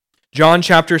John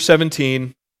chapter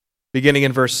 17, beginning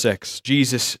in verse 6,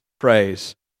 Jesus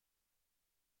prays,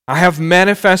 I have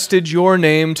manifested your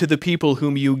name to the people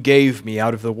whom you gave me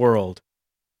out of the world.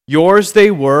 Yours they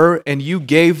were, and you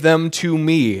gave them to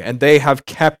me, and they have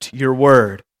kept your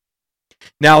word.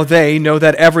 Now they know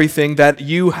that everything that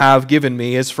you have given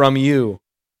me is from you.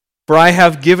 For I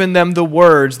have given them the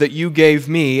words that you gave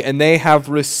me, and they have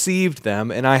received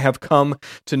them, and I have come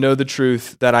to know the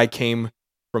truth that I came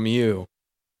from you.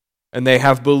 And they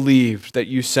have believed that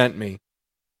you sent me.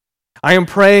 I am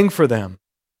praying for them.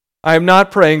 I am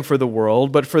not praying for the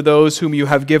world, but for those whom you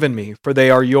have given me, for they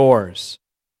are yours.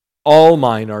 All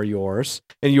mine are yours,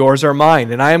 and yours are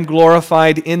mine, and I am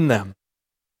glorified in them.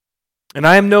 And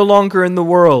I am no longer in the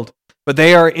world, but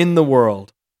they are in the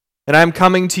world, and I am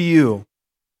coming to you.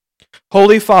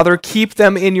 Holy Father, keep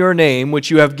them in your name, which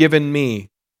you have given me,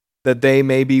 that they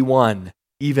may be one,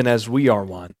 even as we are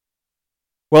one.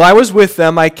 While I was with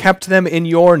them, I kept them in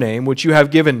your name, which you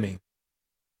have given me.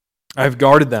 I have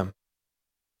guarded them.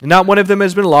 And not one of them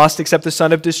has been lost except the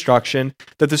son of destruction,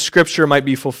 that the scripture might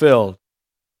be fulfilled.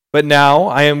 But now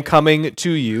I am coming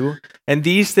to you, and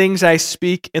these things I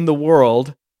speak in the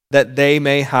world, that they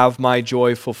may have my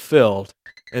joy fulfilled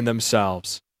in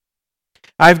themselves.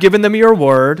 I have given them your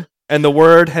word, and the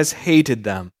world has hated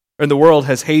them,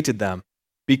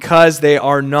 because they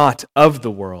are not of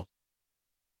the world,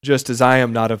 just as I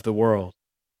am not of the world.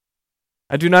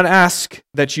 I do not ask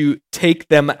that you take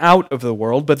them out of the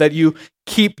world, but that you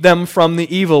keep them from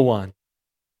the evil one.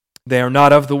 They are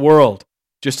not of the world,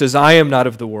 just as I am not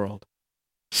of the world.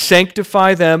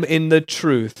 Sanctify them in the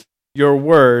truth. Your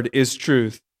word is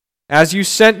truth. As you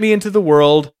sent me into the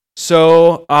world,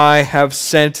 so I have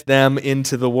sent them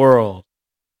into the world.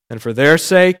 And for their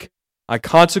sake, I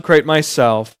consecrate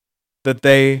myself, that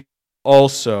they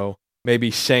also may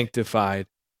be sanctified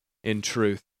in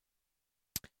truth.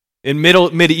 In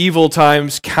medieval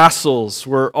times, castles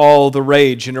were all the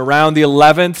rage, and around the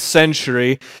 11th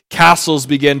century, castles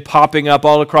began popping up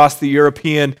all across the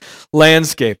European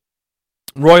landscape.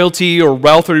 Royalty or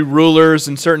wealthy rulers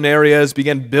in certain areas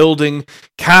began building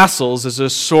castles as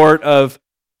a sort of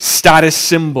status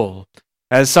symbol,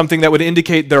 as something that would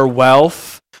indicate their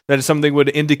wealth, that is something that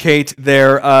would indicate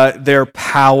their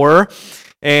power.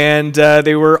 And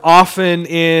they were often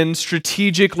in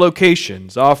strategic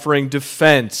locations, offering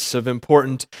defense of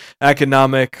important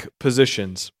economic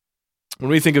positions. When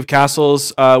we think of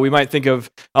castles, we might think of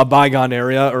a bygone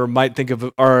area, or might think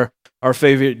of our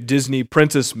favorite Disney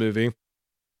princess movie.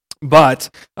 But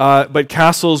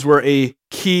castles were a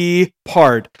key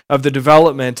part of the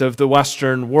development of the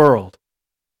Western world.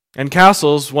 And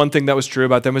castles, one thing that was true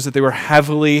about them is that they were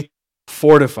heavily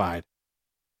fortified.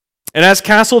 And as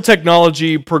castle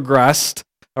technology progressed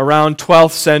around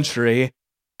 12th century,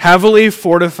 heavily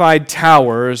fortified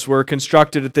towers were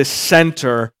constructed at the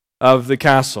center of the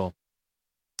castle.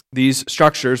 These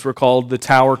structures were called the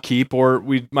Tower Keep, or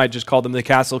we might just call them the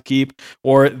Castle Keep,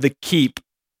 or the Keep.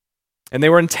 And they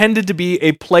were intended to be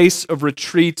a place of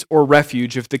retreat or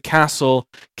refuge if the castle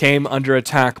came under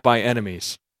attack by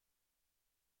enemies.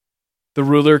 The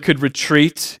ruler could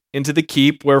retreat into the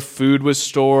keep where food was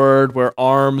stored, where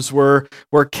arms were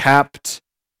kept,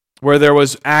 where there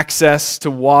was access to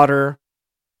water,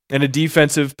 and a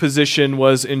defensive position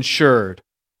was ensured.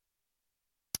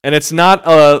 And it's not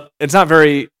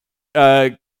very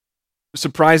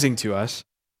surprising to us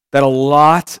that a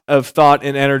lot of thought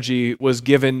and energy was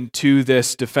given to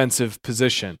this defensive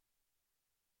position,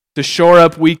 to shore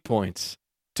up weak points,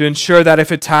 to ensure that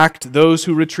if attacked, those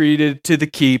who retreated to the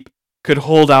keep could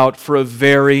hold out for a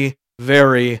very,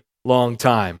 very long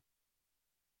time.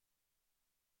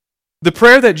 The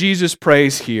prayer that Jesus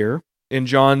prays here in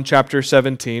John chapter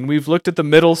 17, we've looked at the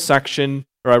middle section,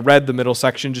 or I read the middle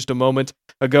section just a moment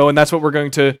ago, and that's what we're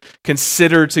going to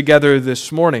consider together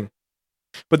this morning.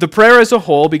 But the prayer as a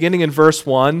whole, beginning in verse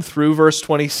 1 through verse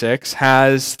 26,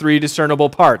 has three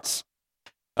discernible parts.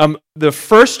 The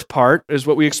first part is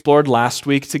what we explored last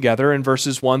week together in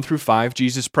verses 1 through 5.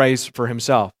 Jesus prays for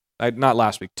himself. Not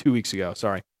last week, 2 weeks ago,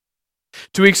 sorry.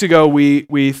 2 weeks ago,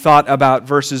 we thought about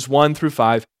verses 1 through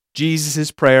 5, Jesus'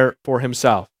 prayer for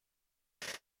himself.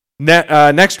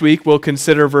 Next week, we'll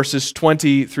consider verses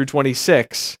 20 through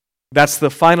 26. That's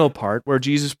the final part where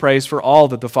Jesus prays for all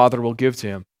that the Father will give to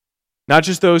him. Not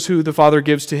just those who the Father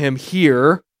gives to him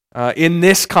here, in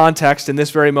this context, in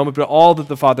this very moment, but all that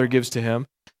the Father gives to him,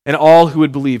 and all who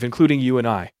would believe, including you and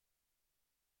I.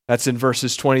 That's in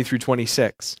verses 20 through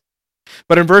 26.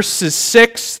 But in verses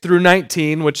 6 through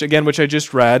 19, which I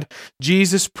just read,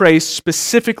 Jesus prays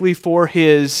specifically for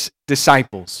his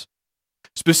disciples,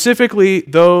 specifically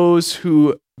those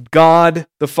who God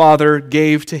the Father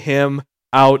gave to him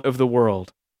out of the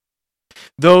world.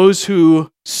 Those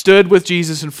who stood with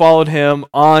Jesus and followed him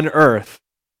on earth,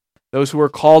 those who were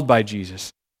called by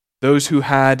Jesus, those who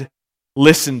had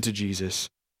listened to Jesus,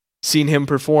 seen him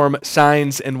perform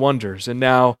signs and wonders, and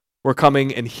now were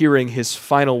coming and hearing his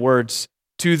final words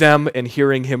to them and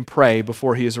hearing him pray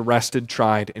before he is arrested,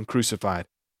 tried, and crucified.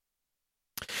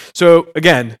 So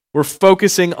again, we're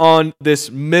focusing on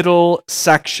this middle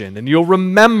section, and you'll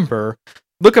remember,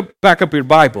 back up your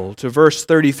Bible to verse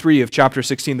 33 of chapter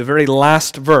 16, the very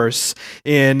last verse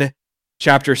in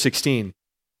chapter 16.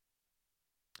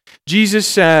 Jesus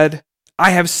said,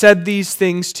 I have said these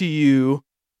things to you,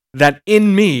 that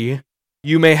in me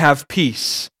you may have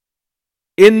peace.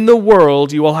 In the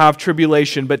world you will have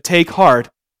tribulation, but take heart,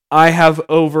 I have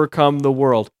overcome the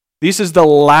world. This is the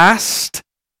last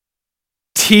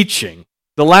teaching,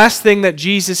 the last thing that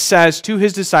Jesus says to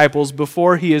his disciples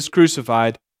before he is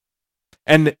crucified,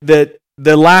 and the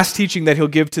last teaching that he'll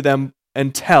give to them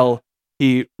until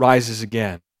he rises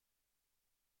again.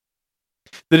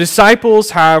 The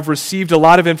disciples have received a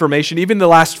lot of information, even the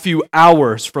last few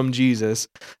hours from Jesus,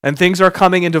 and things are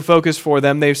coming into focus for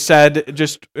them. They've said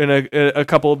just in a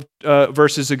couple of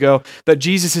verses ago that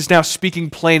Jesus is now speaking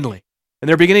plainly, and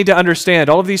they're beginning to understand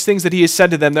all of these things that he has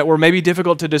said to them that were maybe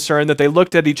difficult to discern, that they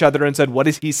looked at each other and said, what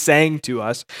is he saying to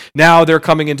us? Now they're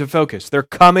coming into focus. They're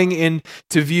coming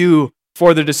into view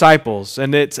for the disciples,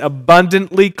 and it's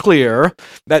abundantly clear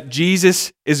that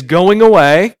Jesus is going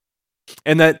away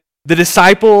and that the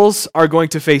disciples are going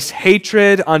to face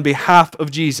hatred on behalf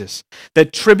of Jesus,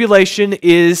 that tribulation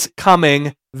is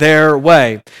coming their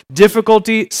way.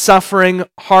 Difficulty, suffering,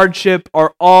 hardship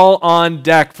are all on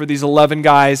deck for these 11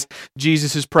 guys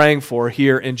Jesus is praying for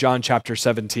here in John chapter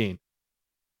 17.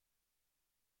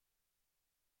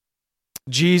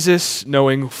 Jesus,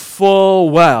 knowing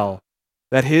full well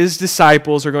that his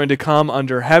disciples are going to come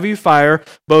under heavy fire,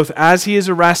 both as he is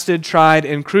arrested, tried,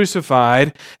 and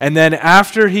crucified, and then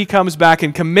after he comes back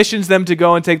and commissions them to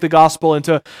go and take the gospel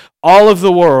into all of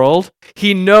the world,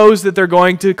 he knows that they're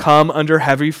going to come under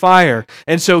heavy fire.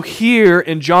 And so here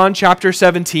in John chapter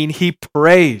 17, he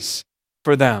prays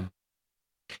for them.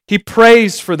 He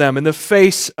prays for them in the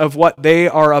face of what they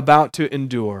are about to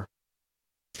endure.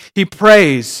 He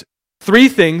prays three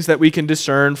things that we can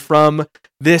discern from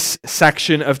this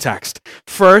section of text.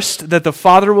 First, that the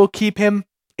Father will keep him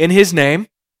in his name.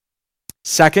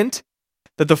 Second,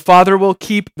 that the Father will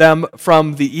keep them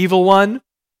from the evil one.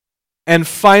 And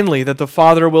finally, that the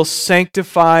Father will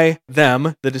sanctify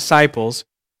them, the disciples,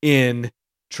 in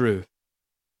truth.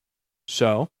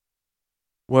 So,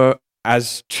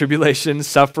 as tribulation,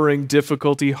 suffering,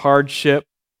 difficulty, hardship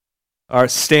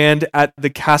stand at the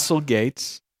castle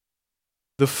gates,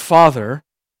 the Father,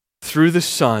 through the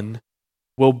Son,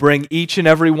 will bring each and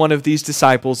every one of these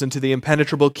disciples into the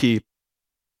impenetrable keep,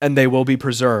 and they will be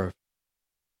preserved.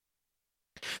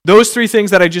 Those three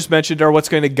things that I just mentioned are what's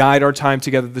going to guide our time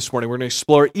together this morning. We're going to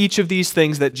explore each of these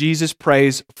things that Jesus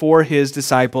prays for his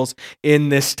disciples in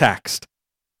this text.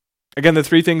 Again, the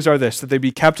three things are this: that they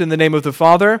be kept in the name of the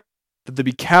Father, that they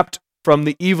be kept from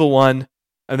the evil one,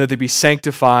 and that they be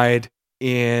sanctified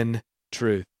in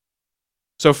truth.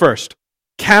 So first,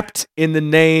 kept in the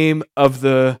name of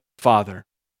the Father.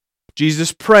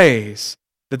 Jesus prays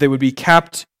that they would be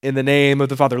kept in the name of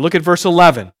the Father. Look at verse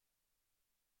 11.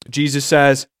 Jesus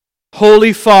says,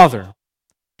 Holy Father,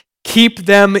 keep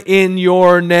them in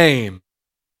your name.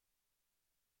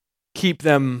 Keep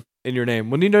them in your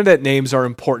name. When you know that names are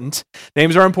important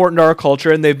to our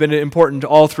culture, and they've been important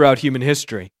all throughout human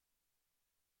history.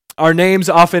 Our names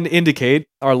often indicate,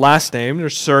 our last name or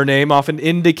surname often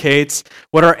indicates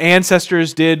what our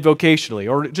ancestors did vocationally,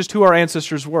 or just who our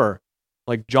ancestors were,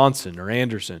 like Johnson or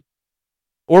Anderson,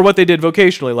 or what they did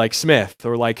vocationally, like Smith,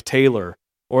 or like Taylor,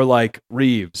 or like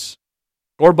Reeves,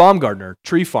 or Baumgartner,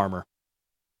 tree farmer.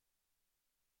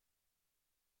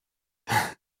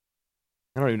 I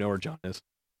don't even know where John is.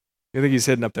 I think he's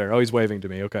hidden up there. Oh, he's waving to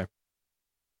me. Okay.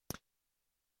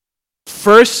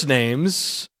 First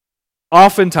names,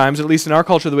 oftentimes, at least in our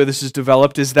culture, the way this is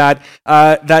developed is that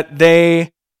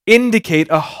they indicate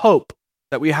a hope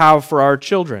that we have for our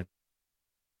children.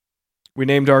 We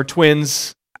named our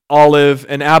twins Olive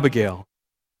and Abigail.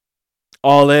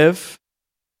 Olive,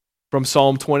 from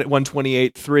Psalm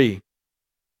 128:3.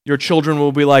 Your children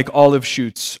will be like olive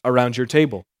shoots around your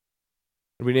table.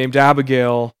 And we named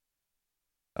Abigail,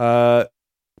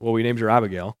 we named her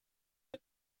Abigail.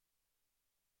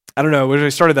 I don't know, when I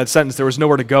started that sentence, there was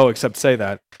nowhere to go except say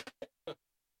that.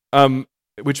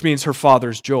 Which means her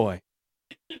father's joy.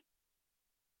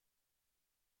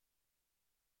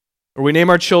 Or we name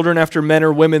our children after men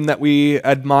or women that we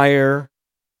admire,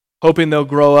 hoping they'll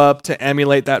grow up to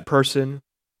emulate that person.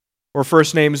 Or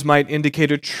first names might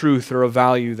indicate a truth or a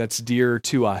value that's dear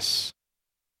to us.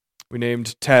 We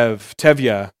named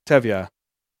Tevya,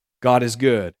 God is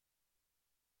good.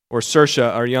 Or Saoirse,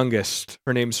 our youngest,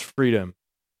 her name's Freedom.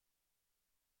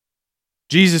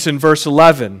 Jesus in verse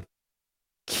 11,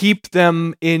 keep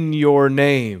them in your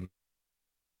name.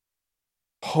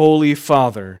 Holy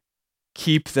Father,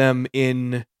 keep them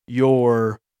in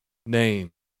your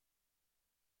name.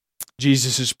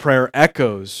 Jesus' prayer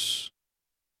echoes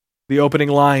the opening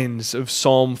lines of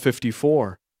Psalm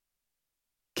 54.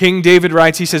 King David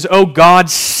writes, he says, "O God,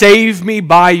 save me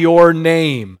by your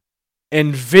name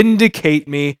and vindicate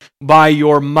me by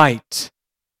your might."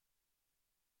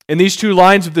 In these two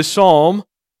lines of the psalm,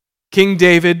 King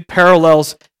David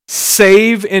parallels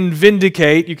save and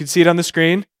vindicate. You can see it on the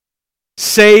screen.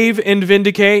 Save and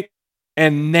vindicate,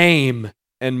 and name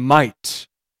and might.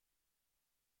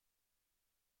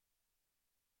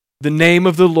 The name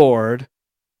of the Lord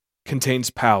contains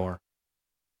power.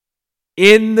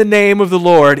 In the name of the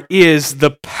Lord is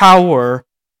the power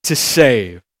to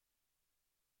save.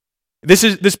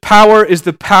 This power is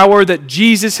the power that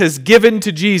Jesus has given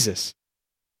to Jesus.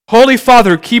 Holy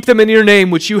Father, keep them in your name,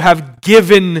 which you have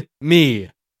given me.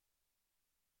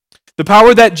 The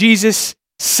power that Jesus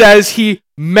says he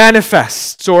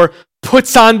manifests or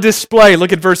puts on display.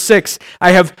 Look at verse 6.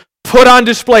 I have put on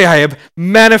display, I have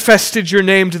manifested your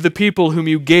name to the people whom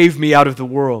you gave me out of the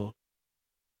world.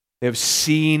 They have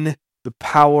seen the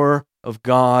power of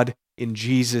God in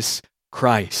Jesus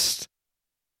Christ.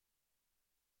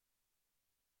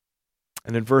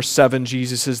 And in verse 7,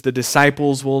 Jesus says, the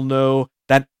disciples will know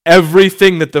that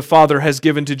everything that the Father has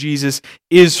given to Jesus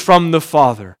is from the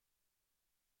Father.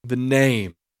 The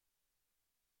name,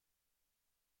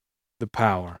 the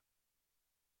power.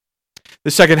 The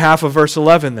second half of verse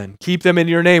 11 then, keep them in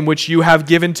your name, which you have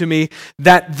given to me,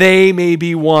 that they may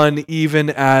be one, even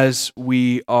as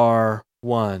we are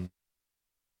one.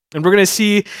 And we're going to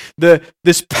see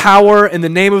this power in the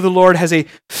name of the Lord has a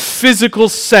physical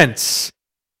sense.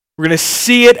 We're going to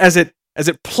see it as it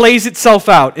plays itself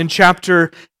out in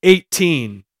chapter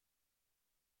 18.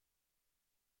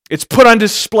 It's put on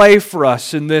display for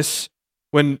us in this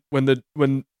when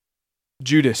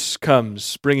Judas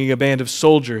comes bringing a band of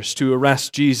soldiers to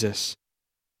arrest Jesus.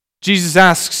 Jesus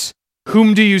asks,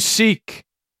 "Whom do you seek?"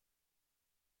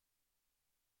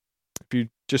 If you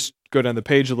just go down the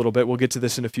page a little bit, we'll get to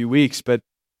this in a few weeks, but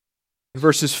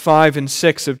verses 5 and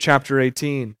 6 of chapter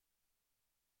 18,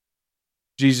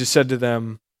 Jesus said to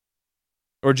them,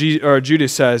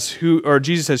 Jesus says, "Who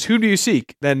do you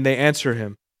seek?" Then they answer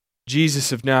him,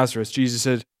 "Jesus of Nazareth." Jesus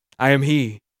said, "I am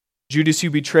he." Judas, who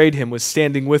betrayed him, was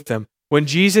standing with them. When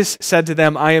Jesus said to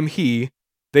them, "I am he,"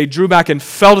 they drew back and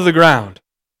fell to the ground.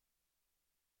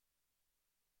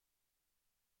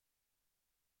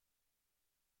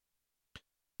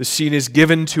 The scene is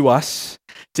given to us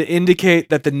to indicate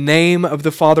that the name of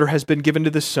the Father has been given to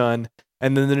the Son,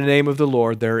 and in the name of the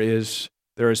Lord there is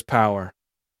power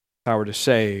to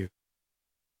save.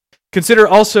 Consider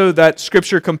also that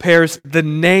Scripture compares the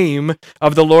name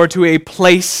of the Lord to a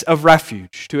place of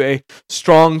refuge, to a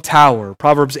strong tower.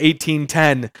 Proverbs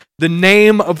 18:10, the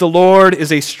name of the Lord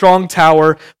is a strong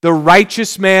tower, the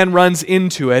righteous man runs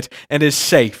into it and is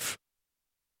safe.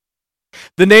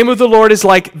 The name of the Lord is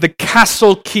like the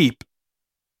castle keep.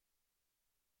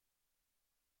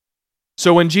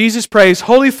 So when Jesus prays,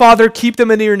 "Holy Father, keep them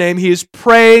in your name," he is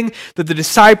praying that the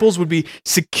disciples would be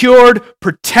secured,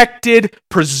 protected,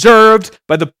 preserved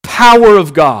by the power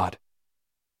of God.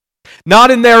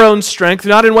 Not in their own strength,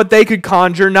 not in what they could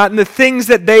conjure, not in the things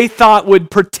that they thought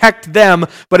would protect them,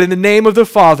 but in the name of the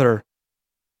Father.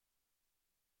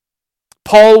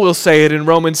 Paul will say it in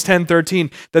Romans 10:13,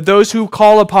 that those who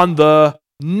call upon the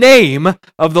name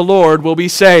of the Lord will be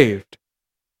saved.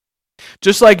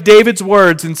 Just like David's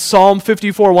words in Psalm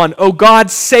 54:1, "O God,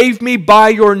 save me by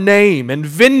your name and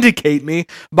vindicate me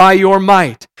by your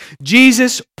might."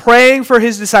 Jesus, praying for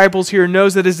his disciples here,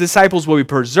 knows that his disciples will be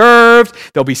preserved,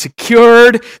 they'll be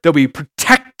secured, they'll be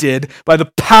protected by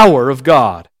the power of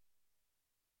God.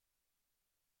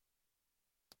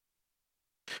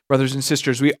 Brothers and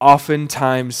sisters, we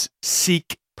oftentimes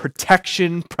seek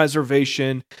protection,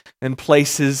 preservation in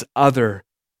places other.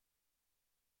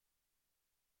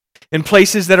 In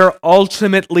places that are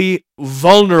ultimately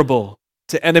vulnerable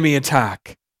to enemy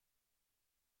attack.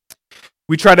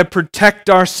 We try to protect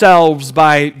ourselves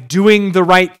by doing the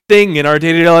right thing in our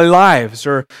day-to-day lives,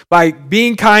 or by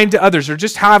being kind to others, or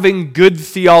just having good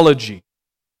theology.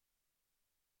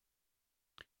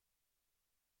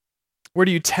 Where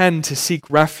do you tend to seek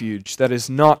refuge that is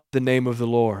not the name of the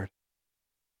Lord?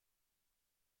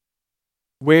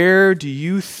 Where do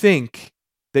you think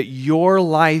that your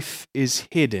life is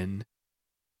hidden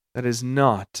that is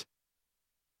not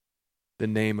the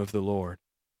name of the Lord?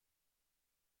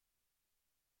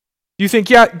 You think,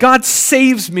 yeah, God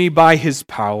saves me by his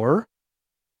power.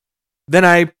 Then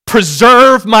I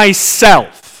preserve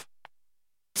myself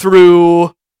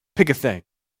through, pick a thing.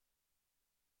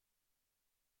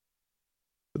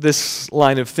 This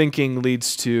line of thinking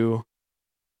leads to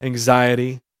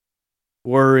anxiety,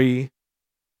 worry,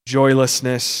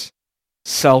 joylessness,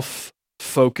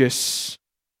 self-focus.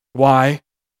 Why?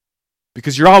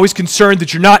 Because you're always concerned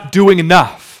that you're not doing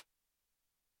enough.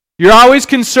 You're always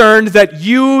concerned that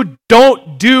you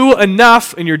don't do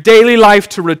enough in your daily life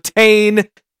to retain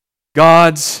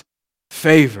God's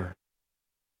favor.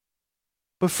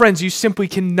 But friends, you simply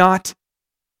cannot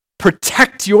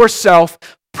protect yourself,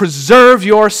 preserve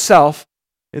yourself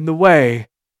in the way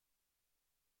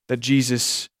that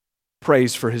Jesus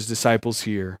prays for his disciples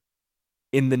here,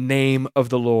 in the name of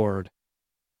the Lord.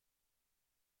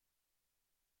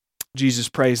 Jesus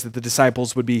prays that the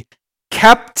disciples would be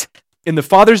kept in the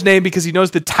Father's name because he knows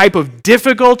the type of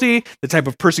difficulty, the type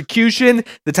of persecution,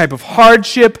 the type of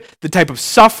hardship, the type of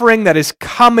suffering that is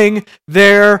coming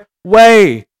their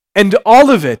way. And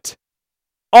all of it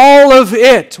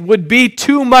would be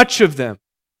too much of them.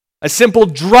 A simple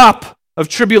drop of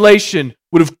tribulation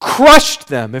would have crushed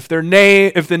them if the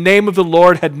name of the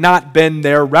Lord had not been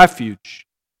their refuge.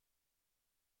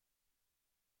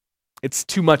 It's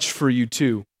too much for you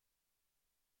too.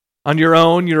 On your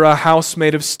own, you're a house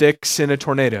made of sticks in a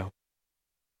tornado.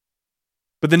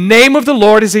 But the name of the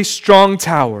Lord is a strong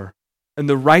tower, and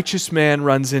the righteous man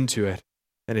runs into it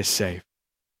and is safe.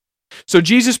 So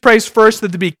Jesus prays first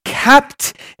that they be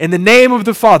kept in the name of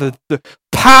the Father. The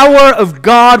power of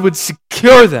God would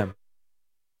secure them.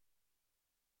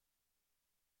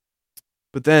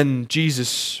 But then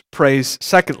Jesus prays,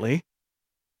 secondly,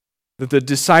 that the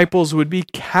disciples would be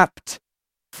kept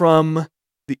from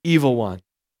the evil one.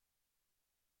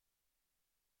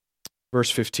 Verse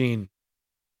 15.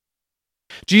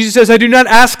 Jesus says, I do not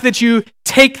ask that you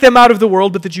take them out of the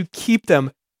world, but that you keep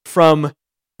them from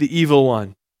the evil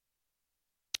one.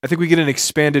 I think we get an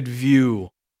expanded view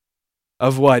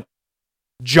of what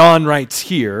John writes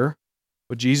here,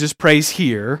 what Jesus prays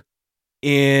here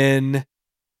in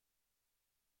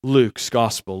Luke's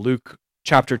Gospel, Luke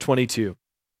chapter 22.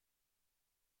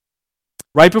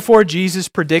 Right before Jesus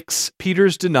predicts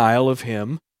Peter's denial of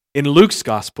him, in Luke's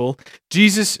Gospel,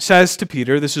 Jesus says to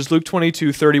Peter, this is Luke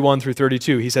 22, 31 through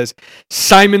 32, he says,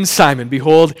 Simon, Simon,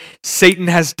 behold, Satan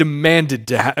has demanded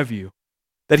to have you,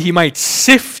 that he might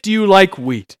sift you like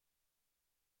wheat.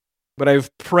 But I have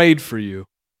prayed for you,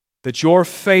 that your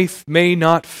faith may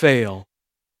not fail,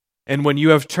 and when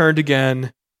you have turned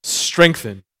again,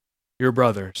 strengthen your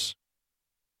brothers.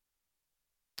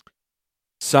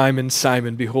 Simon,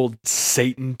 Simon, behold,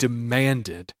 Satan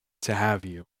demanded to have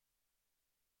you.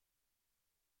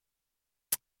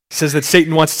 He says that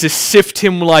Satan wants to sift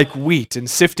him like wheat, and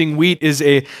sifting wheat is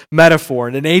a metaphor.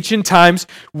 And in ancient times,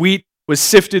 wheat was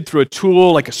sifted through a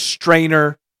tool like a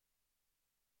strainer.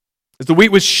 As the wheat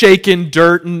was shaken,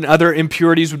 dirt and other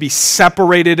impurities would be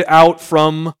separated out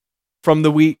from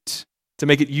the wheat to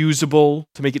make it usable,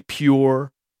 to make it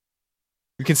pure.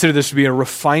 We consider this to be a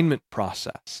refinement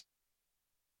process.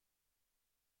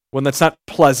 One that's not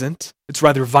pleasant, it's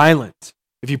rather violent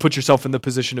if you put yourself in the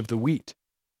position of the wheat.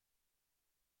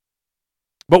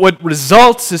 But what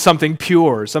results is something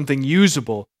pure, something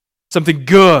usable, something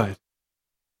good,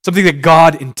 something that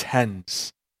God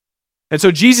intends. And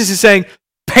so Jesus is saying,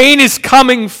 pain is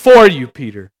coming for you,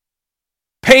 Peter.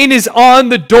 Pain is on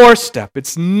the doorstep.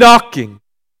 It's knocking.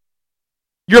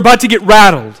 You're about to get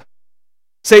rattled.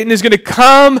 Satan is going to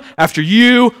come after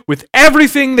you with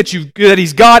everything that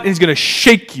he's got, and he's going to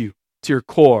shake you to your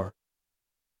core.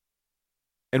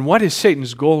 And what is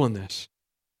Satan's goal in this?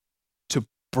 To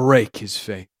break his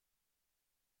faith.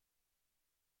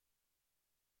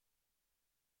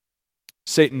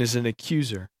 Satan is an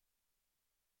accuser.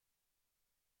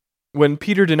 When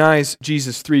Peter denies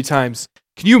Jesus 3 times,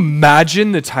 can you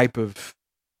imagine the type of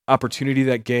opportunity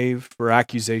that gave for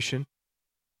accusation?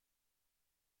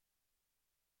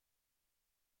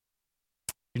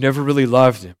 You never really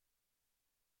loved him.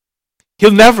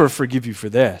 He'll never forgive you for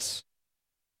this.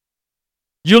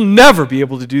 You'll never be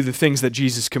able to do the things that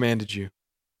Jesus commanded you.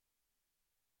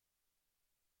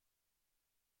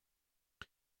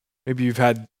 Maybe you've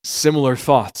had similar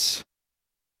thoughts.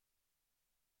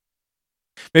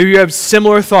 Maybe you have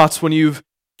similar thoughts when you've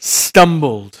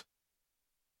stumbled,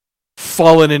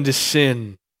 fallen into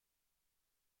sin,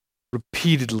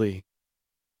 repeatedly.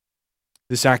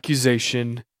 This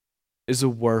accusation is a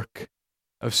work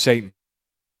of Satan.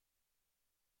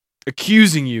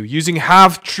 Accusing you, using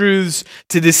half-truths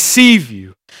to deceive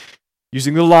you,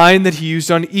 using the line that he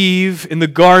used on Eve in the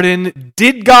garden.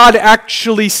 Did God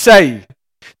actually say?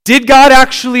 Did God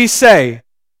actually say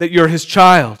that you're his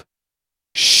child?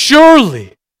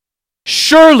 Surely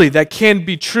that can't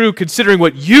be true considering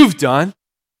what you've done.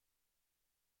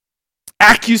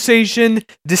 Accusation,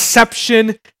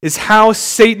 deception is how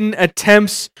Satan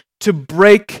attempts to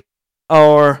break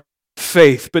our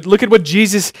faith. But look at what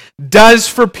Jesus does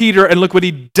for Peter and look what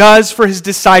he does for his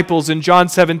disciples in John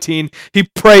 17. He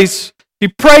prays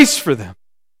for them.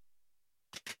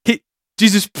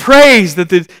 Jesus prays that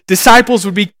the disciples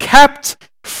would be kept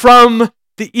from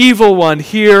the evil one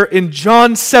here in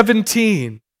John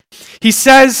 17. He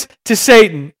says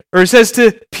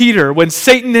to Peter, when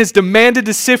Satan has demanded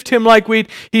to sift him like wheat,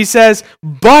 he says,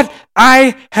 "But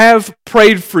I have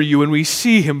prayed for you," and we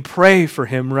see him pray for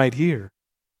him right here.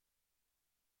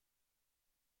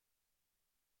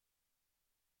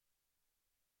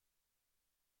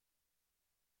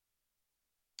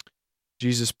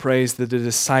 Jesus prays that the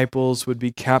disciples would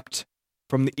be kept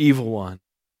from the evil one.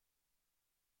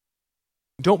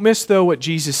 Don't miss, though, what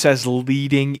Jesus says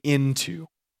leading into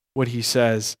what he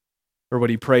says or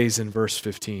what he prays in verse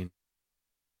 15.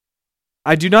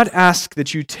 I do not ask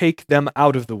that you take them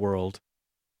out of the world.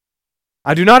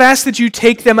 I do not ask that you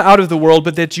take them out of the world,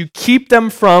 but that you keep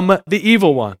them from the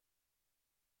evil one.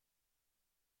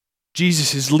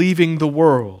 Jesus is leaving the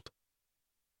world.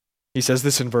 He says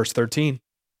this in verse 13.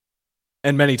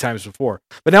 And many times before.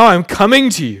 But now I'm coming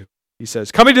to you, he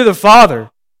says, coming to the Father,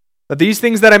 that these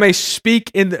things that I speak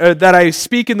in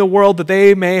the world, that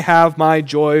they may have my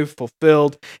joy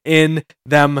fulfilled in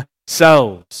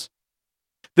themselves.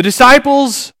 The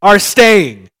disciples are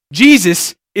staying.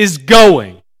 Jesus is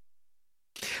going.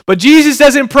 But Jesus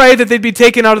doesn't pray that they'd be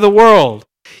taken out of the world.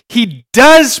 He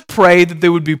does pray that they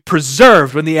would be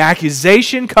preserved when the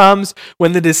accusation comes,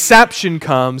 when the deception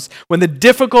comes, when the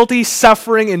difficulty,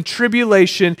 suffering, and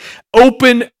tribulation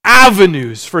open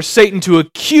avenues for Satan to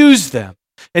accuse them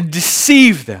and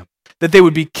deceive them, that they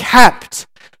would be kept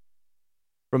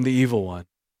from the evil one.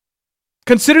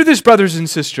 Consider this, brothers and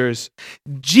sisters.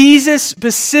 Jesus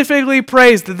specifically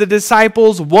prays that the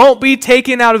disciples won't be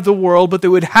taken out of the world, but they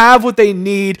would have what they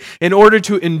need in order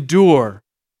to endure.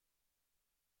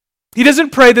 He doesn't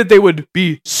pray that they would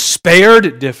be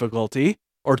spared difficulty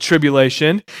or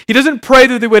tribulation. He doesn't pray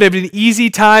that they would have an easy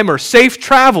time or safe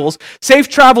travels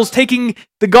taking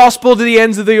the gospel to the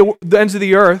ends of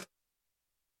the earth.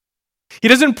 He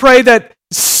doesn't pray that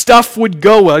stuff would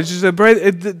go well. He just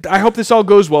said, I hope this all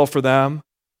goes well for them.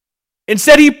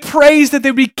 Instead, he prays that they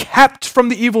would be kept from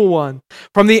the evil one,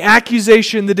 from the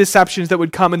accusation, the deceptions that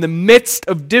would come in the midst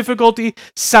of difficulty,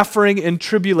 suffering, and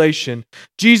tribulation.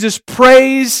 Jesus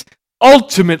prays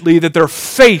ultimately that their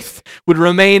faith would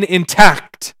remain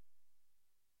intact,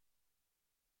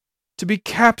 to be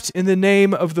kept in the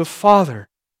name of the Father,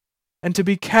 and to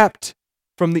be kept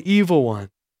from the evil one.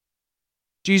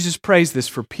 Jesus prays this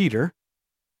for Peter,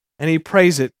 and he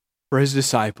prays it for his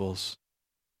disciples,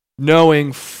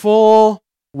 knowing full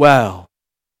well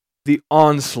the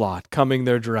onslaught coming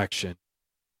their direction.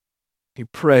 He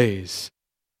prays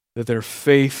that their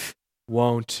faith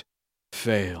won't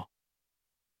fail.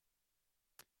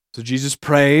 So Jesus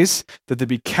prays that they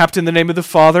be kept in the name of the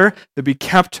Father, they be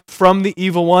kept from the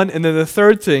evil one, and then the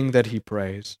third thing that he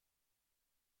prays,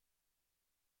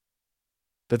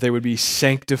 that they would be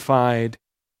sanctified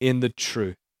in the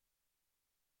truth.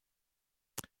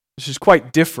 This is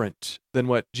quite different than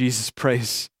what Jesus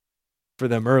prays for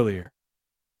them earlier.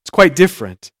 It's quite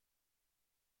different.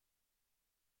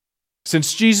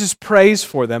 Since Jesus prays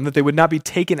for them that they would not be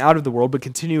taken out of the world but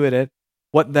continue in it,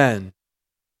 what then?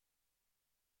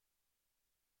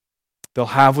 They'll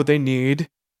have what they need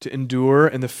to endure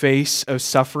in the face of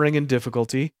suffering and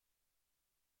difficulty,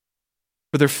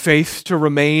 for their faith to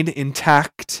remain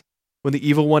intact when the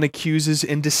evil one accuses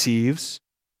and deceives.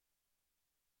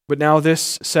 But now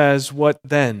this says, what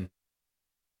then?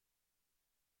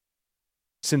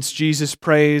 Since Jesus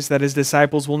prays that his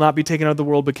disciples will not be taken out of the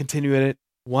world but continue in it,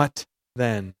 what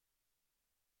then?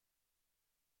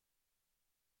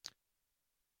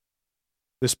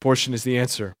 This portion is the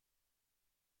answer.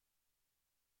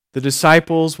 The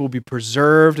disciples will be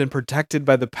preserved and protected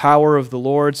by the power of the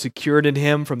Lord, secured in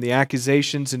him from the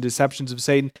accusations and deceptions of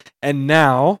Satan. And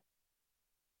now,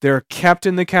 they're kept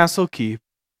in the castle keep.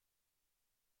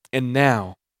 And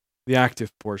now, the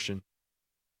active portion.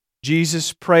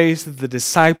 Jesus prays that the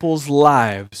disciples'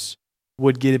 lives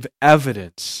would give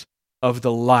evidence of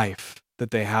the life that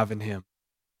they have in him.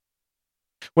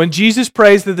 When Jesus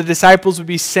prays that the disciples would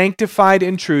be sanctified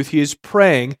in truth, he is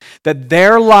praying that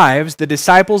their lives, the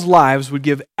disciples' lives, would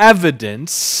give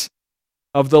evidence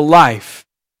of the life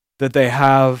that they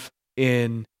have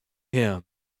in him.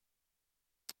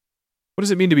 What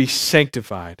does it mean to be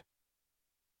sanctified?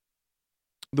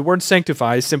 The word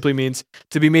sanctify simply means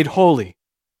to be made holy,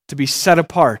 to be set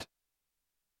apart,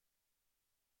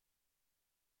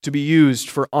 to be used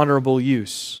for honorable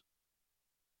use.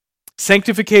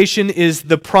 Sanctification is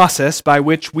the process by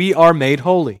which we are made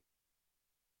holy,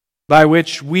 by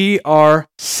which we are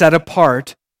set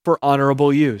apart for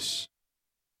honorable use.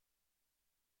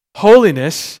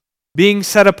 Holiness, being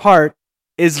set apart,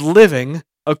 is living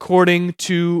according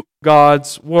to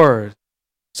God's word.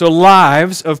 So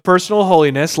lives of personal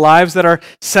holiness, lives that are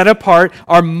set apart,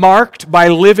 are marked by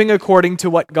living according to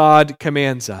what God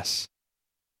commands us.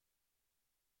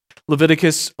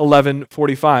 Leviticus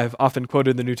 11:45, often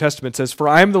quoted in the New Testament, says, "For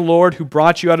I am the Lord who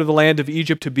brought you out of the land of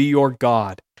Egypt to be your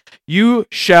God. You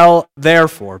shall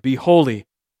therefore be holy,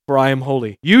 for I am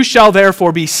holy. You shall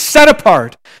therefore be set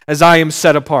apart as I am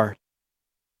set apart."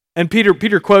 And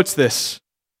Peter quotes this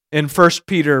in 1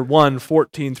 Peter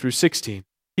 1:14 through 16.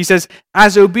 He says,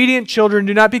 "As obedient children,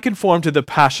 do not be conformed to the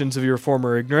passions of your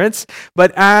former ignorance,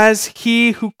 but as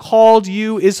he who called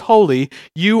you is holy,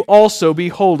 you also be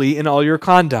holy in all your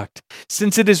conduct.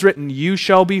 Since it is written, 'You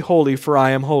shall be holy, for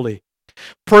I am holy.'"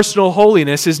 Personal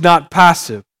holiness is not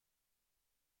passive.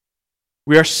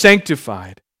 We are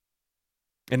sanctified.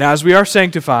 And as we are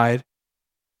sanctified,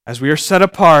 as we are set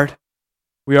apart,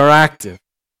 we are active.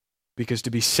 Because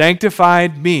to be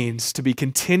sanctified means to be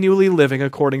continually living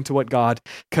according to what God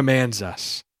commands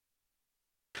us.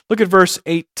 Look at verse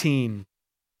 18.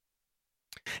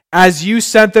 "As you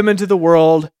sent them into the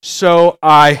world, so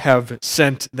I have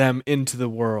sent them into the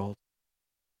world."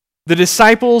 The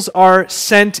disciples are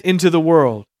sent into the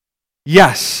world.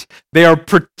 Yes, they are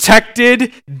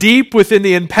protected deep within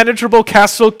the impenetrable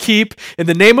castle keep in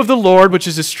the name of the Lord, which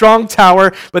is a strong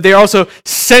tower, but they are also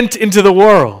sent into the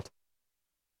world.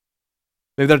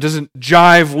 Maybe that doesn't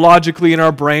jive logically in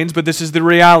our brains, but this is the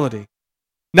reality.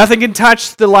 Nothing can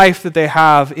touch the life that they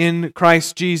have in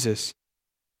Christ Jesus.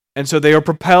 And so they are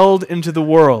propelled into the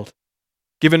world,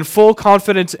 given full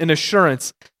confidence and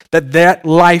assurance that that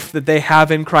life that they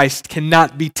have in Christ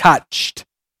cannot be touched.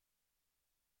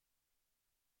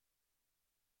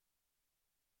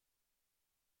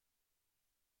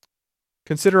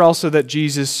 Consider also that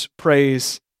Jesus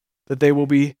prays that they will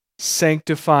be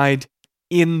sanctified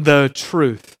in the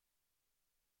truth.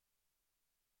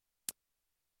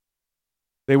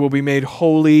 They will be made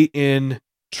holy in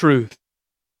truth.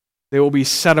 They will be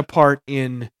set apart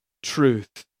in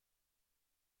truth.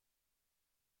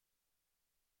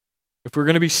 If we're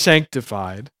going to be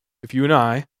sanctified, if you and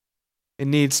I, it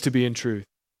needs to be in truth.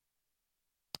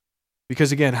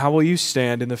 Because again, how will you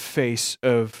stand in the face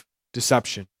of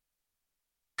deception?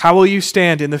 How will you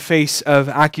stand in the face of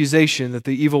accusation that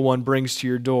the evil one brings to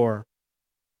your door?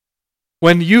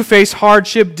 When you face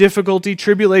hardship, difficulty,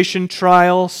 tribulation,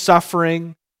 trial,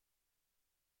 suffering,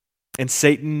 and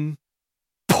Satan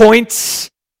points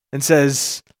and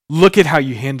says, "Look at how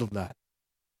you handled that.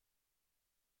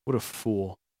 What a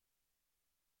fool."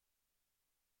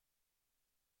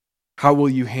 How will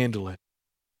you handle it?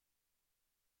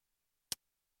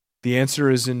 The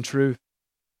answer is in truth.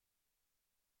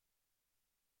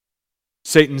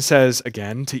 Satan says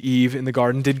again to Eve in the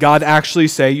garden, "Did God actually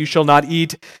say you shall not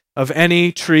eat of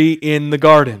any tree in the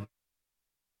garden?"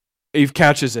 Eve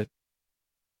catches it.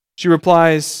 She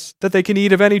replies that they can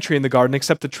eat of any tree in the garden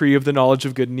except the tree of the knowledge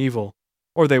of good and evil,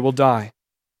 or they will die.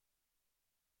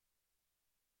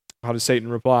 How does Satan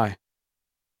reply?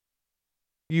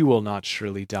 "You will not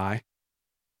surely die."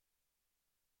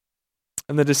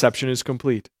 And the deception is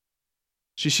complete.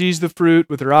 She sees the fruit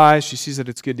with her eyes, she sees that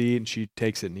it's good to eat, and she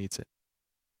takes it and eats it.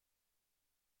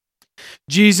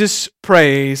 Jesus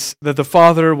prays that the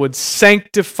Father would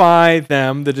sanctify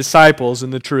them, the disciples, in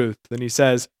the truth. And he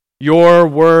says, "Your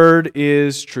word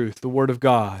is truth." The word of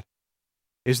God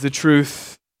is the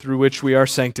truth through which we are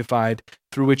sanctified,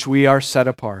 through which we are set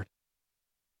apart.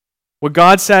 What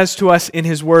God says to us in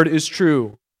his word is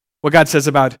true. What God says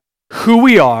about who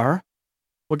we are,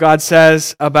 what God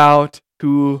says about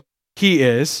who he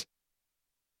is,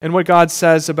 and what God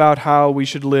says about how we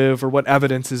should live or what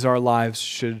evidences our lives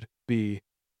should be.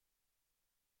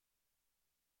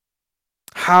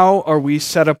 How are we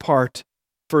set apart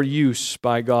for use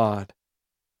by God?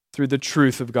 Through the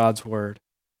truth of God's word.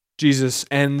 Jesus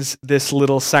ends this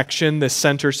little section, this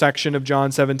center section of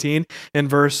John 17, in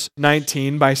verse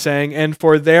 19 by saying, "And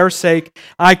for their sake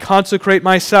I consecrate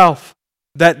myself,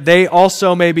 that they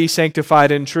also may be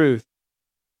sanctified in truth.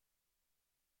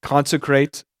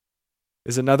 Consecrate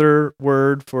is another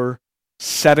word for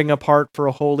setting apart for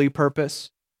a holy purpose.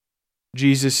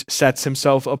 Jesus sets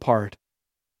himself apart.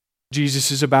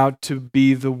 Jesus is about to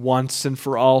be the once and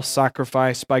for all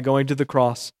sacrifice by going to the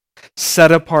cross,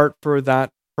 set apart for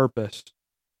that purpose.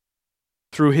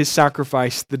 Through his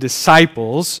sacrifice, the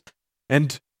disciples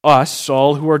and us,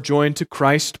 all who are joined to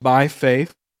Christ by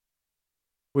faith,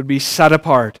 would be set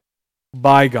apart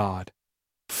by God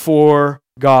for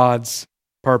God's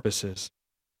purposes.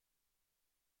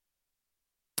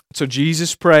 So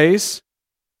Jesus prays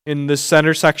in the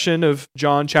center section of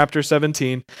John chapter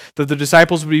 17 that the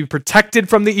disciples would be protected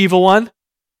from the evil one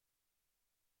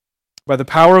by the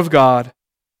power of God,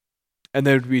 and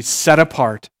they would be set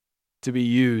apart to be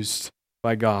used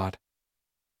by God.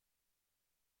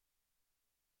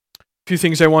 A few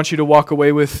things I want you to walk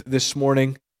away with this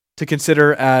morning to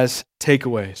consider as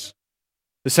takeaways.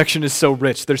 The section is so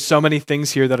rich. There's so many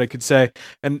things here that I could say,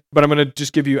 but I'm going to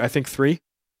just give you, I think, three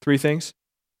things.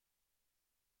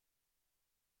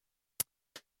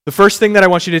 The first thing that I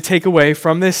want you to take away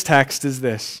from this text is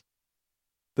this: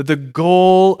 that the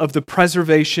goal of the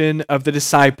preservation of the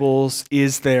disciples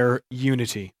is their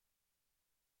unity.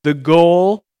 The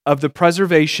goal of the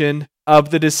preservation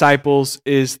of the disciples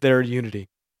is their unity.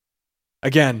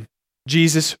 Again,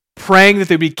 Jesus praying that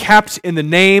they be kept in the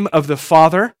name of the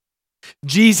Father.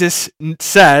 Jesus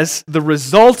says the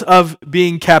result of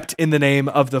being kept in the name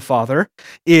of the Father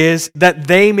is that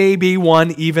they may be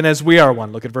one even as we are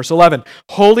one. Look at verse 11.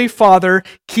 Holy Father,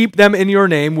 keep them in your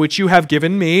name, which you have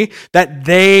given me, that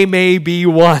they may be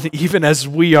one even as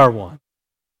we are one.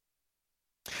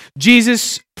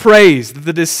 Jesus prays that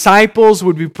the disciples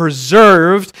would be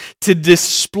preserved to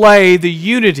display the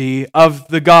unity of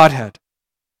the Godhead.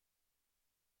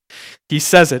 He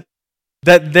says it,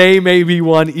 that they may be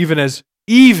one even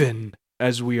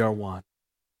as we are one.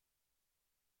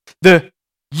 The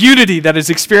unity that is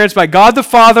experienced by God the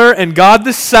Father and God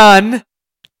the Son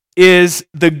is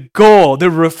the goal, the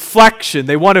reflection.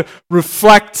 They want to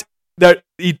reflect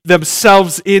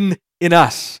themselves in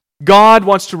us. God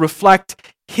wants to reflect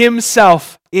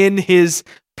himself in his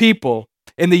people,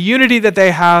 and the unity that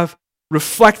they have,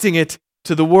 reflecting it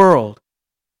to the world.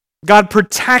 God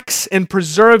protects and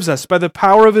preserves us by the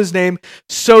power of his name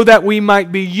so that we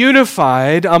might be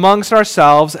unified amongst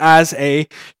ourselves as a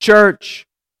church.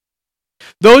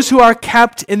 Those who are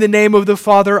kept in the name of the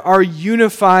Father are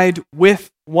unified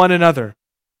with one another.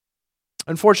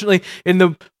 Unfortunately, in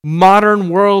the modern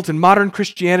world and modern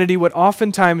Christianity, what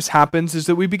oftentimes happens is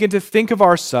that we begin to think of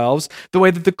ourselves the way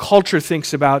that the culture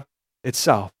thinks about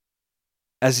itself,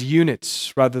 as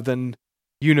units rather than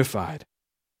unified.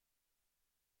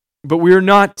 But we are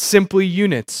not simply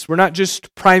units. We're not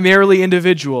just primarily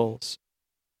individuals.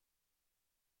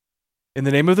 In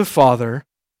the name of the Father,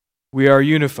 we are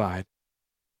unified.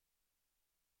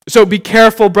 So be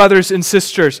careful, brothers and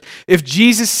sisters. If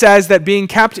Jesus says that being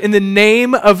kept in the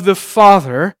name of the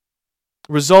Father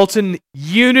results in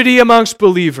unity amongst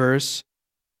believers,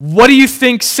 what do you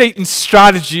think Satan's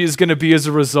strategy is going to be as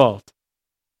a result?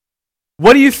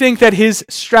 What do you think that his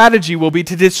strategy will be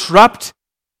to disrupt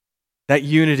that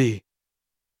unity?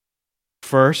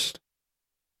 First,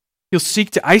 he'll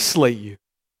seek to isolate you.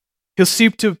 He'll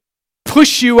seek to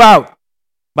push you out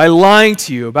by lying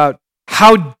to you about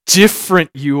how different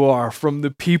you are from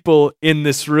the people in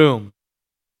this room.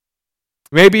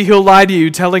 Maybe he'll lie to you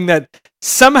telling that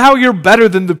somehow you're better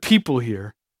than the people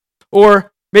here.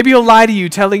 Or maybe he'll lie to you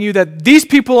telling you that these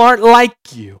people aren't like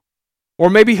you. Or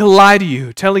maybe he'll lie to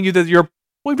you telling you that your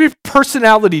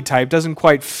personality type doesn't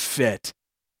quite fit.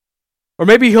 Or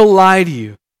maybe he'll lie to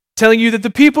you telling you that the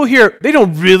people here, they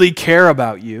don't really care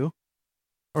about you.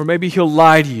 Or maybe he'll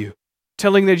lie to you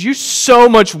telling that you're so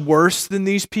much worse than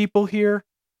these people here.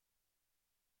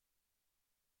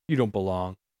 You don't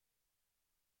belong.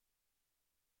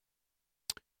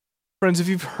 Friends, if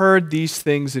you've heard these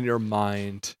things in your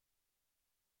mind,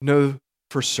 know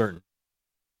for certain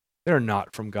they're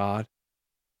not from God.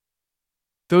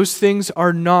 Those things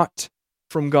are not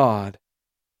from God.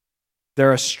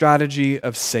 They're a strategy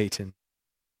of Satan.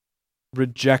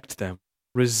 Reject them.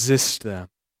 Resist them.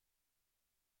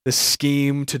 The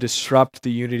scheme to disrupt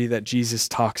the unity that Jesus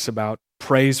talks about,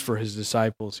 prays for his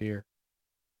disciples here.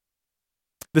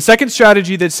 The second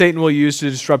strategy that Satan will use to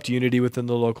disrupt unity within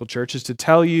the local church is to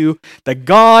tell you that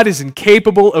God is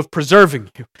incapable of preserving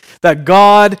you, that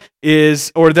God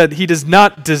is, or that he does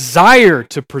not desire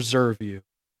to preserve you,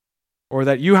 or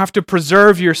that you have to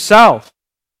preserve yourself.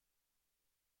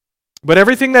 But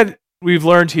everything that we've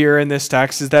learned here in this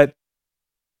text is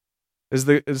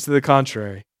the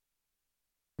contrary.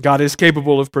 God is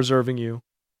capable of preserving you.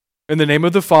 In the name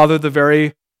of the Father, the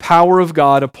very power of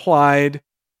God applied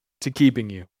to keeping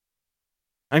you.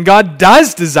 And God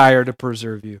does desire to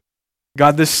preserve you.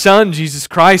 God the Son, Jesus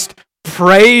Christ,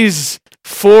 prays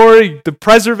for the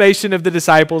preservation of the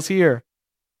disciples here.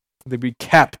 They be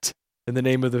kept in the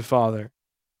name of the Father.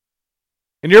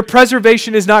 And your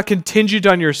preservation is not contingent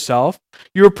on yourself.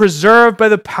 You are preserved by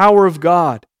the power of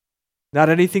God, not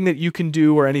anything that you can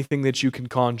do or anything that you can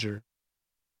conjure.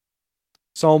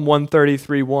 Psalm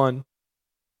 133:1.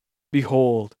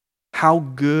 Behold, how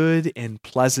good and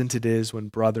pleasant it is when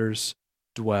brothers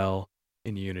dwell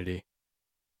in unity.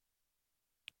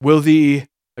 Will the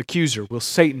accuser, will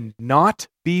Satan not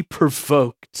be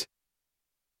provoked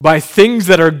by things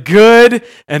that are good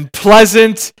and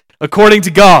pleasant according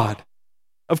to God?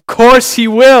 Of course he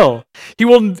will. He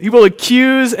will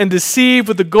accuse and deceive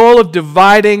with the goal of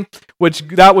dividing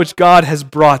that which God has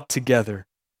brought together.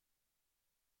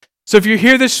 So if you're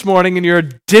here this morning and you're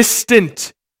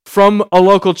distant from a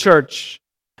local church,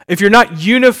 if you're not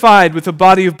unified with a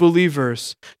body of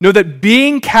believers, know that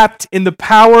being kept in the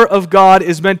power of God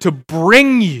is meant to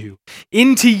bring you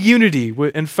into unity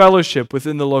and fellowship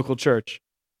within the local church.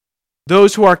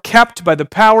 Those who are kept by the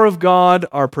power of God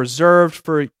are preserved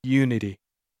for unity.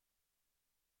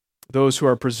 Those who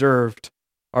are preserved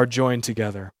are joined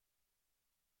together.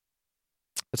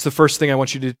 That's the first thing I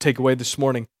want you to take away this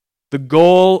morning. The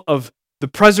goal of the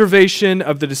preservation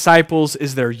of the disciples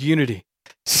is their unity.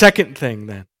 Second thing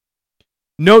then,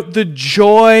 note the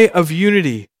joy of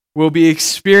unity will be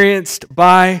experienced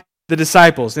by the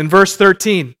disciples. In verse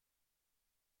 13,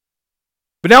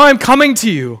 but now I'm coming to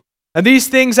you, and these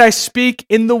things I speak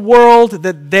in the world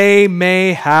that they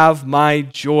may have my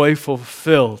joy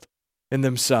fulfilled in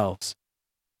themselves.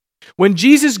 When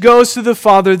Jesus goes to the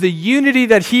Father, the unity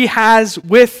that he has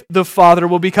with the Father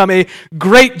will become a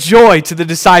great joy to the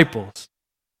disciples.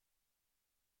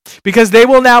 Because they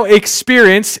will now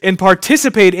experience and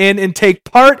participate in and take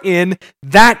part in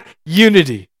that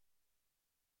unity.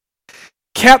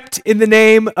 Kept in the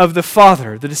name of the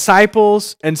Father, the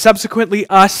disciples and subsequently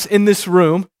us in this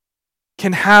room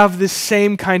can have this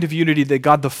same kind of unity that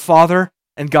God the Father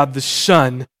and God the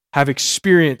Son have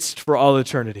experienced for all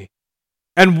eternity.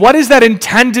 And what is that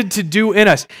intended to do in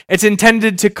us? It's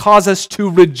intended to cause us to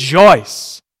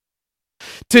rejoice,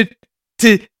 to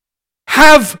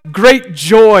have great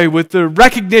joy with the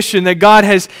recognition that God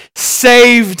has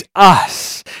saved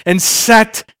us and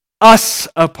set us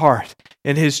apart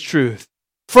in His truth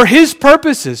for His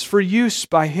purposes, for use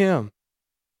by Him.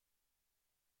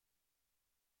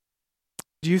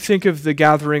 Do you think of the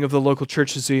gathering of the local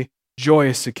church as a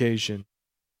joyous occasion?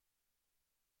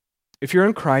 If you're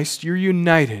in Christ, you're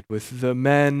united with the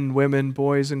men, women,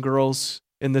 boys, and girls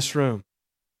in this room.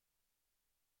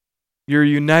 You're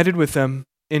united with them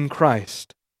in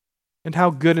Christ. And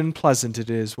how good and pleasant it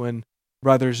is when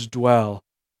brothers dwell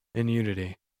in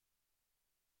unity.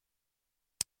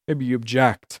 Maybe you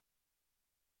object.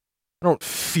 I don't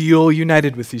feel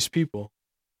united with these people.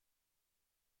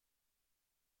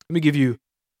 Let me give you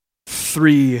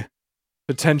 3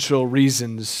 potential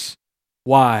reasons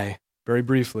why, very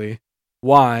briefly,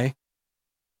 why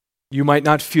you might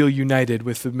not feel united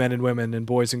with the men and women and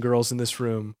boys and girls in this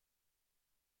room.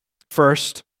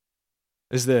 First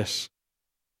is this.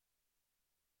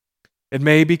 It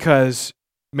may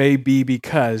be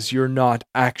because you're not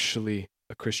actually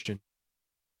a Christian.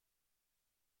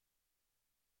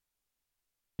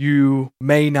 You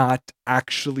may not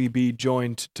actually be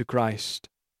joined to Christ.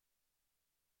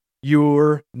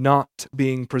 You're not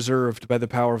being preserved by the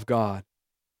power of God.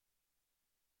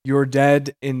 You're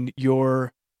dead in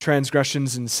your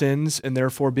transgressions and sins, and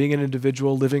therefore being an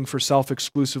individual living for self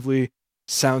exclusively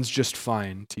sounds just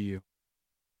fine to you.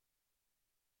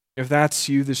 If that's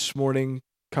you this morning,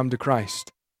 come to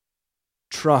Christ.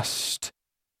 Trust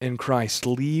in Christ.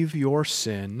 Leave your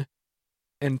sin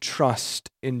and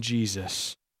trust in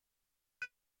Jesus.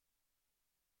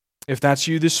 If that's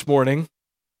you this morning,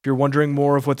 if you're wondering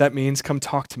more of what that means, come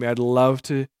talk to me. I'd love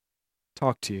to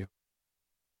talk to you.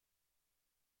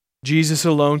 Jesus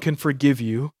alone can forgive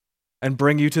you and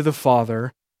bring you to the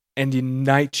Father and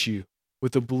unite you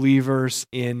with the believers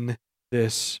in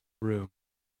this room.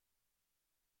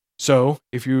 So,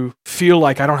 if you feel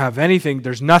like I don't have anything,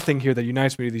 there's nothing here that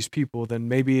unites me to these people, then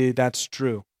maybe that's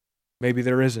true. Maybe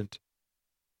there isn't.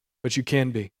 But you can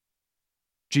be.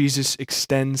 Jesus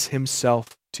extends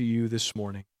Himself to you this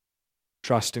morning.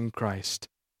 Trust in Christ.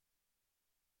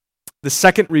 The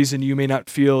second reason you may not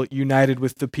feel united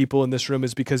with the people in this room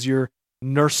is because you're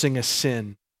nursing a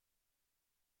sin.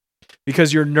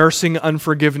 Because you're nursing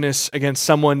unforgiveness against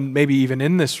someone maybe even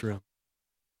in this room.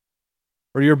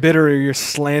 or you're bitter, or you're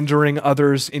slandering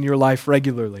others in your life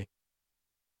regularly.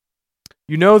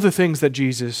 You know the things that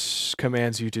Jesus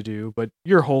commands you to do, but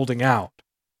you're holding out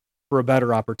for a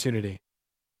better opportunity.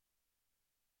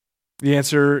 The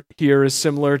answer here is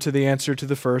similar to the answer to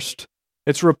the first.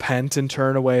 It's repent and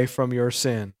turn away from your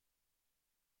sin.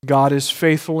 God is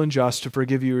faithful and just to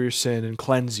forgive you your sin and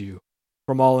cleanse you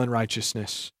from all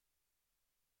unrighteousness.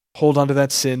 Hold on to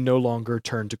that sin no longer,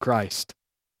 turn to Christ.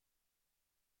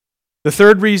 The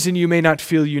third reason you may not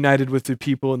feel united with the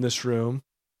people in this room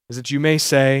is that you may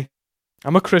say,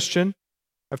 I'm a Christian,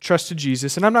 I've trusted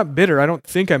Jesus, and I'm not bitter. I don't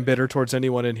think I'm bitter towards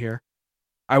anyone in here.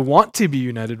 I want to be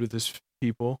united with this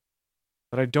people,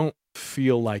 but I don't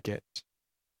feel like it.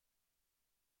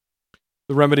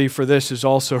 The remedy for this is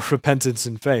also repentance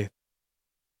and faith.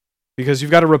 Because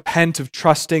you've got to repent of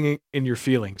trusting in your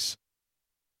feelings.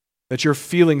 That your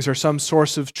feelings are some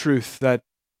source of truth that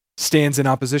stands in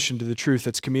opposition to the truth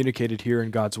that's communicated here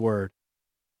in God's Word.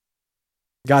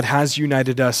 God has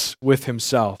united us with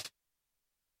Himself.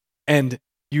 And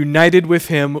united with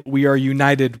Him, we are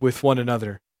united with one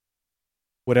another.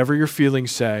 Whatever your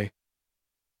feelings say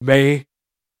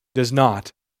does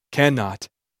not, cannot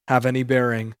have any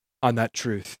bearing on that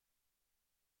truth.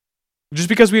 Just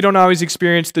because we don't always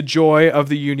experience the joy of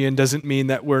the union doesn't mean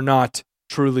that we're not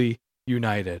truly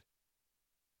united.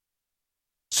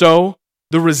 So,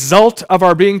 the result of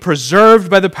our being preserved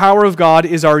by the power of God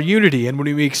is our unity. And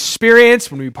when we experience,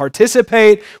 when we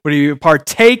participate, when we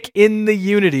partake in the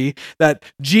unity that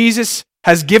Jesus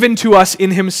has given to us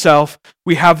in Himself,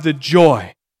 we have the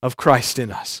joy of Christ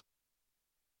in us.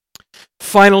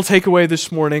 Final takeaway this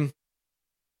morning.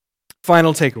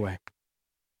 Final takeaway.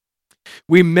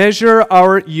 We measure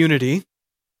our unity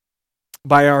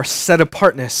by our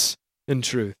set-apartness in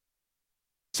truth.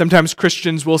 Sometimes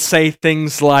Christians will say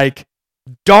things like,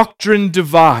 doctrine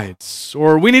divides,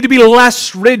 or we need to be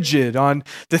less rigid on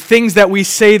the things that we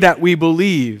say that we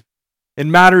believe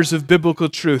in matters of biblical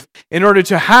truth in order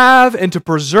to have and to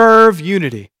preserve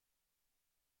unity.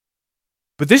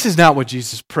 But this is not what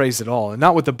Jesus prays at all, and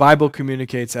not what the Bible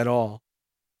communicates at all.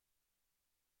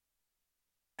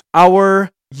 Our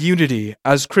unity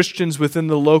as Christians within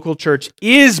the local church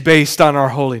is based on our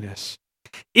holiness,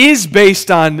 is based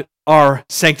on our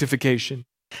sanctification,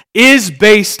 is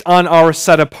based on our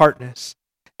set-apartness.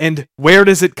 And where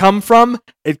does it come from?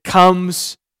 It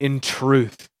comes in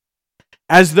truth.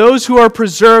 As those who are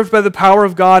preserved by the power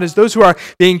of God, as those who are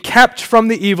being kept from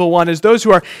the evil one, as those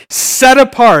who are set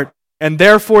apart and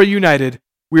therefore united,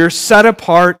 we are set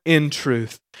apart in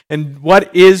truth. And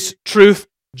what is truth?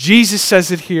 Jesus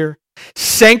says it here.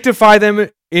 Sanctify them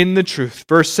in the truth.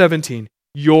 Verse 17,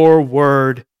 your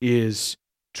word is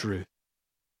truth.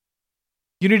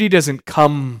 Unity doesn't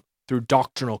come through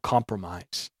doctrinal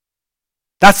compromise.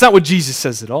 That's not what Jesus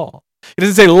says at all. He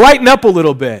doesn't say, lighten up a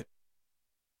little bit,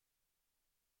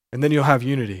 and then you'll have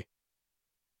unity.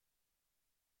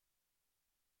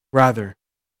 Rather,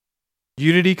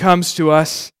 unity comes to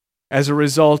us as a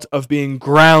result of being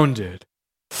grounded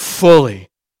fully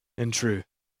in truth.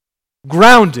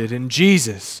 Grounded in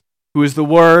Jesus, who is the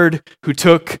Word who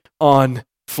took on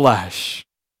flesh.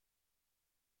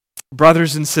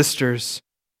 Brothers and sisters,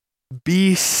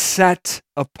 be set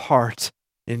apart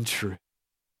in truth,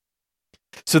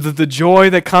 so that the joy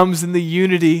that comes in the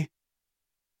unity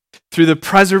through the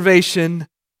preservation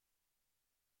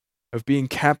of being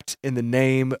kept in the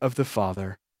name of the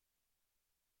Father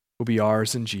will be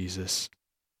ours in Jesus.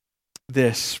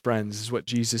 This, friends, is what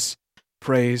Jesus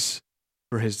prays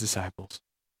for His disciples.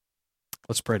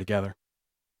 Let's pray together.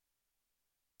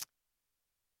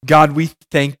 God, we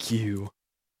thank You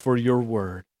for Your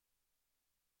word.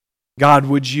 God,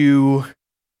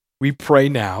 we pray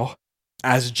now,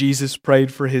 as Jesus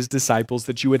prayed for His disciples,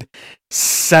 that You would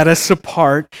set us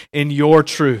apart in Your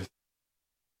truth.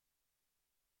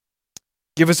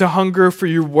 Give us a hunger for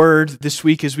Your word this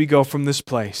week as we go from this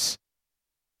place.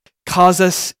 Cause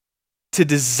us to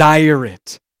desire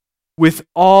it with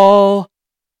all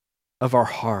of our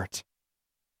heart.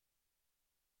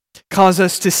 Cause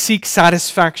us to seek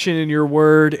satisfaction in Your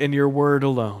word and Your word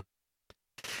alone.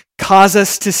 Cause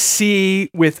us to see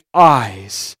with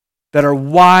eyes that are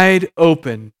wide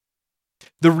open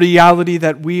the reality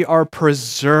that we are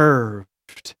preserved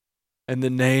in the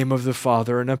name of the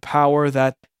Father in a power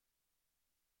that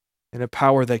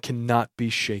cannot be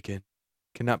shaken,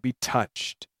 cannot be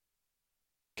touched,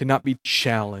 cannot be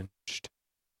challenged.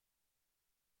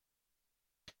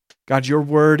 God, Your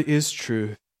word is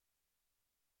truth.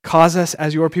 Cause us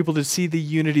as Your people to see the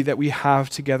unity that we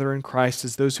have together in Christ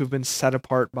as those who have been set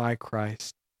apart by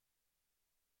Christ.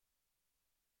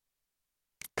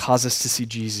 Cause us to see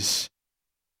Jesus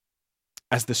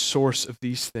as the source of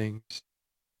these things,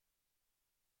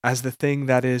 as the thing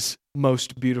that is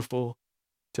most beautiful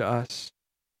to us.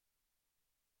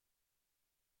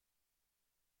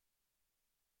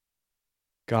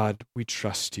 God, we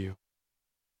trust you.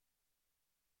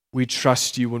 We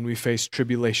trust you when we face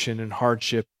tribulation and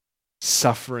hardship,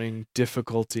 suffering,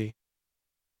 difficulty.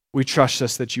 We trust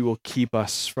us that you will keep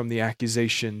us from the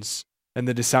accusations and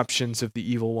the deceptions of the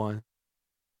evil one.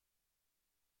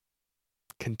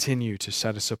 Continue to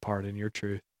set us apart in your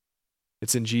truth.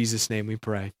 It's in Jesus' name we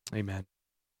pray. Amen.